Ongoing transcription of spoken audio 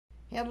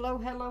Hello,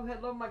 hello,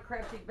 hello, my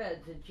crafty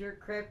buds. It's your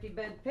crafty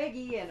bud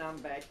Peggy, and I'm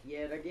back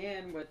yet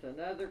again with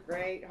another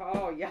great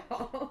haul,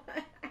 y'all.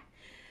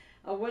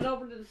 I went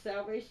over to the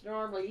Salvation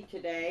Army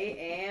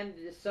today, and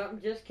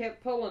something just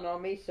kept pulling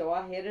on me, so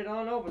I headed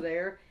on over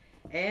there,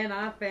 and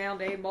I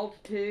found a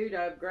multitude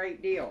of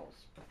great deals.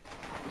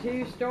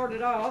 To start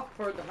it off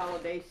for the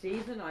holiday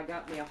season, I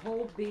got me a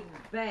whole big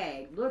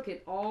bag. Look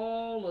at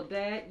all of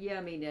that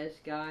yumminess,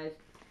 guys,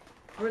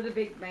 for the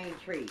big main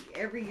tree.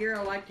 Every year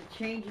I like to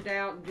change it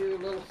out and do a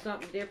little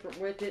something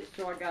different with it.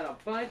 So I got a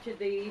bunch of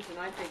these, and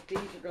I think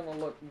these are going to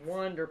look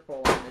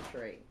wonderful on the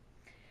tree.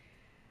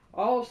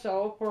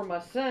 Also, for my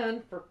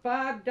son, for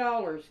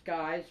 $5,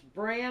 guys,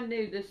 brand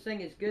new. This thing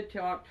is good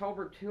till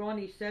October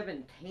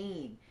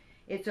 2017.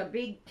 It's a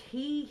big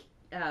tea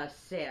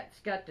set. It's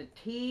got the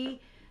tea,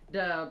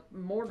 the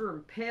mortar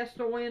and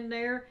pestle in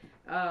there,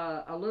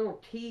 a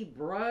little tea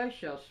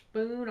brush, a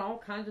spoon, all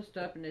kinds of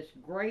stuff, and this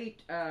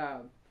great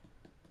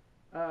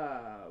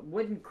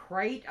wooden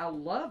crate. I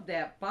love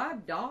that.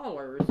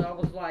 $5. I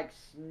was like,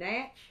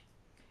 snatch.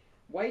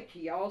 Wait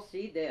till y'all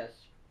see this.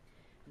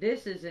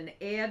 This is an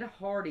Ed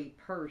Hardy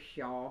purse,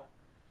 y'all.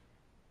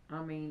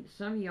 I mean,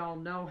 some of y'all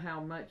know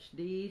how much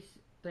these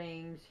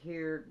things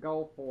here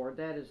go for.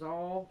 That is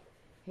all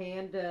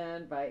hand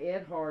done by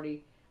Ed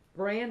Hardy.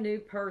 Brand new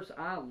purse.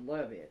 I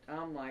love it.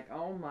 I'm like,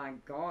 oh my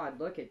God,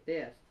 look at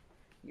this.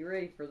 You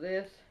ready for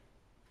this?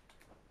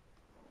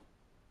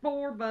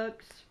 $4.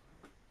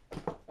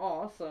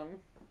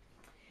 Awesome.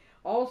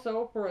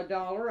 Also, for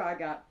 $1, I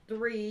got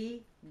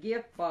 3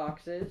 gift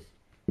boxes.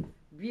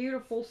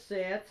 Beautiful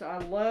sets. I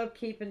love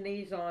keeping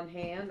these on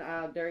hand.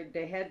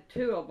 They had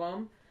 2 of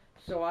them,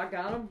 so I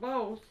got them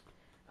both.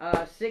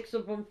 6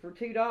 of them for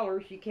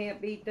 $2. You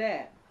can't beat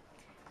that.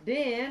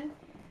 Then,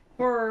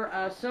 for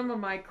some of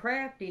my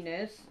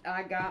craftiness,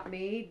 I got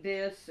me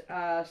this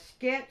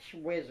sketch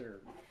wizard.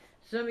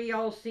 Some of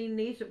y'all seen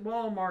these at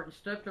Walmart and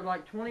stuff. They're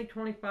like $20,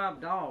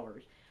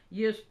 $25.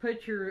 You just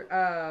put your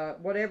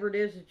whatever it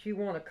is that you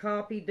want to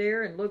copy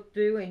there and look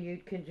through, and you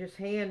can just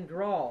hand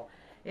draw.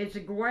 It's a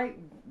great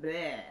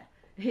bleh.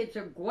 It's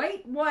a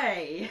great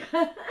way.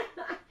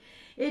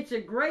 It's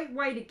a great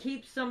way to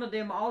keep some of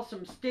them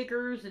awesome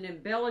stickers and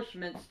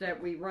embellishments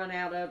that we run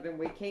out of and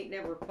we can't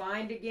never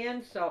find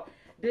again. So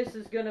this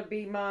is going to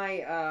be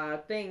my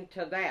thing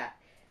to that.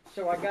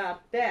 So I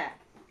got that.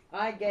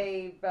 I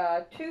gave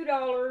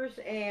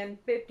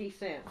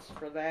 $2.50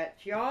 for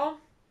that, y'all.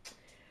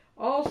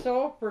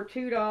 Also, for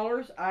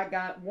 $2, I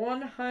got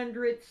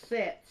 100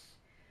 sets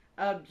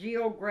of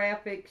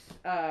geographics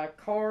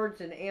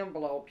cards and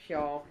envelopes,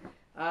 y'all.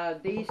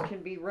 These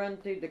can be run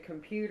through the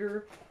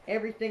computer.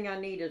 Everything I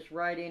need is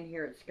right in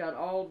here. It's got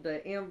all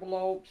the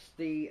envelopes,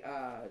 the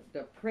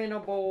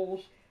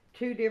printables,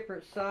 2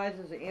 different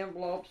sizes of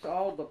envelopes,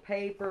 all the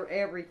paper,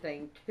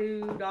 everything.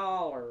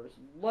 $2.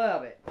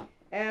 Love it.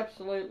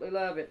 Absolutely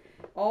love it.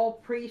 All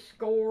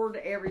pre-scored,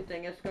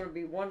 everything. It's going to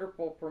be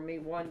wonderful for me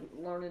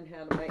learning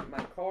how to make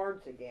my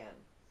cards again.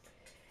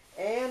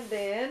 And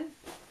then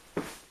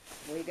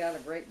we got a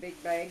great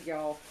big bag,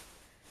 y'all.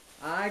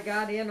 I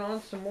got in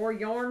on some more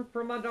yarn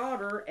for my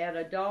daughter at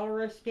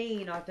 $1 a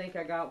skein. I think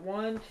I got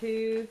 1,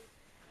 2,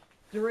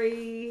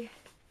 3,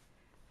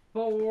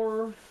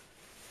 4,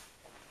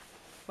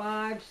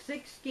 5,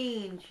 6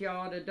 skeins,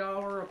 y'all, at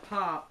 $1 a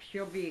pop.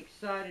 She'll be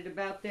excited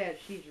about that.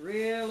 She's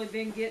really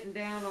been getting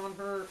down on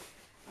her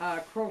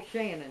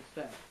crocheting and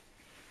stuff.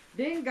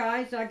 Then,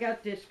 guys, I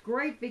got this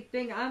great big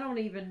thing. I don't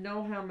even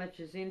know how much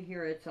is in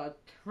here. It's a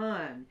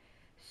ton.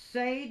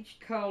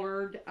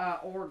 Sage-colored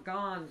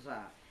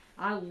organza.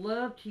 I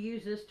love to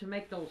use this to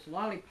make those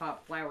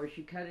lollipop flowers.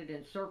 You cut it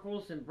in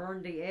circles and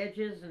burn the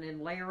edges and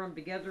then layer them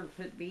together and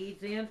put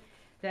beads in.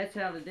 That's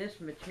out of this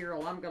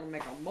material. I'm going to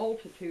make a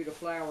multitude of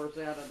flowers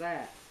out of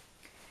that.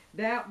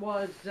 That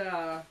was,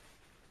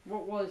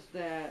 what was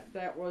that?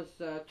 That was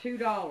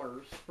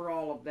 $2 for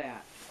all of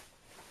that.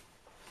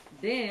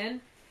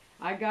 Then,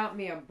 I got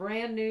me a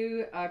brand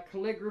new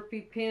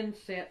calligraphy pen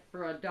set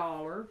for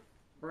 $1.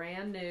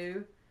 Brand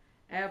new.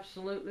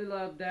 Absolutely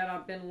love that.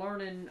 I've been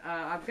learning.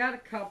 I've got a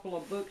couple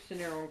of books in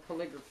there on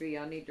calligraphy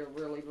I need to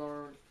really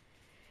learn.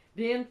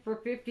 Then for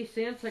 50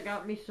 cents, I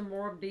got me some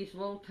more of these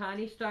little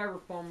tiny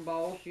styrofoam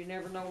balls. You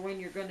never know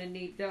when you're going to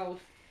need those.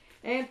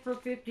 And for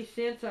 50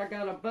 cents, I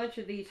got a bunch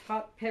of these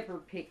hot pepper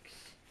picks.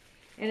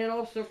 And it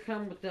also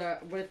comes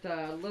with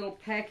a little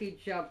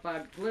package of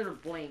glitter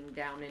bling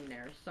down in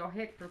there. So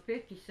heck, for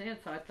 50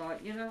 cents, I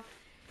thought, you know,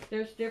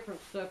 there's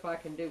different stuff I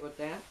can do with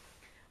that.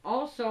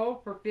 Also,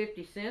 for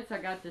 50 cents, I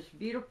got this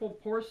beautiful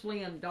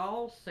porcelain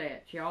doll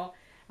set, y'all.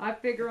 I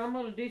figure I'm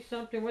going to do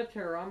something with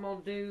her. I'm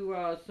going to do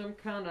some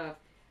kind of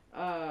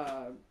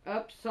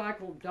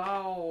upcycled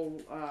doll,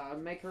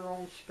 make her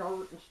own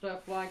skirt and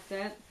stuff like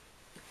that.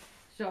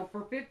 So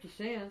for 50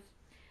 cents.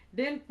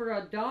 Then for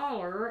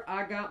 $1,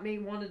 I got me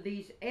one of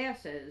these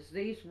S's.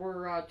 These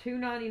were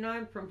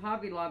 $2.99 from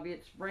Hobby Lobby.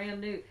 It's brand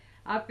new.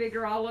 I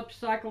figure I'll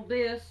upcycle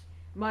this,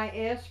 my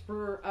S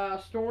for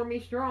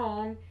Stormy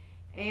Strong,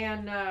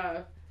 and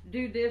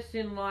do this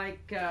in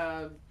like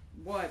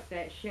what,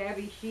 that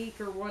shabby chic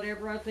or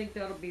whatever. I think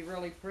that'll be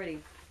really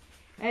pretty.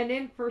 And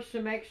then for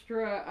some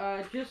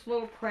extra, just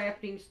little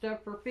crafting stuff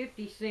for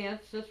 50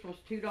 cents. This was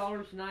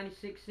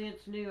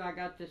 $2.96 new. I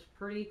got this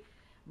pretty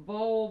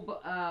bulb,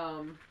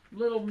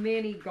 little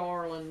mini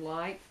garland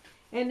light.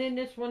 And then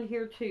this one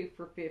here too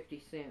for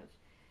 50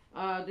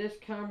 cents. This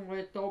come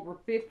with over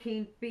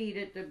 15 feet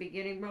at the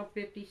beginning. Well,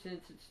 50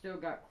 cents. It's still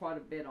got quite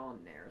a bit on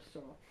there.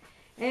 So,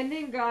 and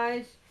then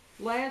guys,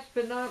 last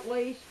but not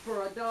least,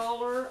 for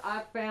 $1,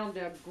 I found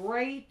a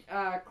great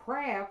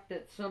craft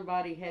that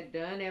somebody had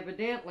done,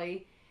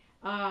 evidently.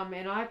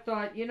 And I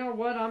thought, you know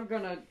what, I'm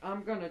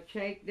gonna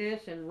take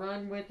this and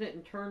run with it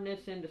and turn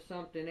this into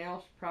something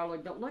else probably.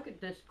 But look at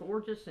this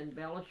gorgeous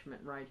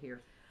embellishment right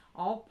here,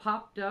 all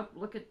popped up.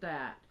 Look at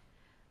that,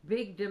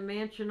 big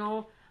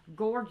dimensional,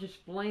 gorgeous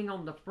bling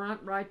on the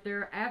front right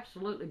there,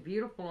 absolutely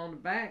beautiful on the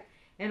back.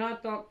 And I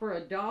thought, for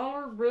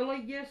 $1,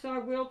 really, yes, I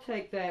will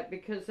take that,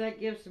 because that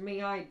gives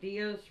me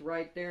ideas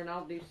right there, and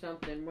I'll do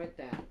something with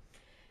that.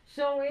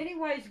 So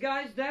anyways,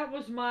 guys, that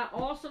was my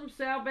awesome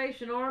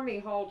Salvation Army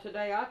haul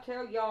today. I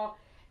tell y'all,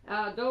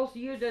 those of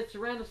you that's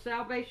around the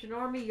Salvation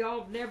Army,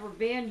 y'all have never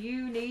been,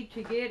 you need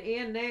to get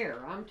in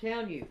there. I'm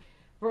telling you,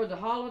 for the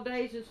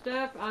holidays and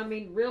stuff, I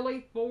mean,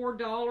 really,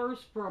 $4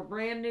 for a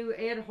brand new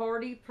Ed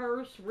Hardy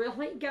purse?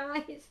 Really,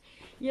 guys?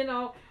 You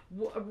know,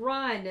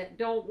 run,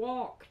 don't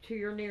walk to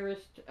your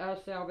nearest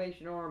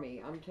Salvation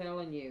Army, I'm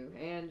telling you.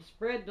 And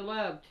spread the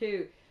love,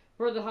 too,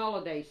 for the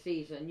holiday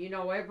season. You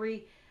know,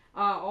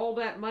 all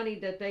that money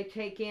that they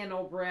take in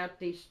over at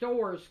the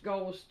stores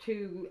goes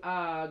to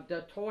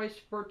the Toys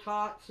for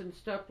Tots and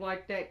stuff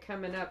like that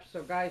coming up.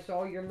 So, guys,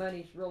 all your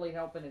money's really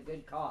helping a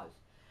good cause.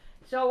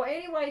 So,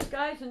 anyways,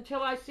 guys,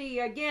 until I see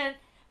you again,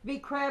 be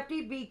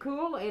crafty, be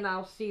cool, and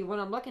I'll see you when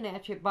I'm looking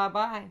at you.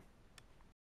 Bye-bye.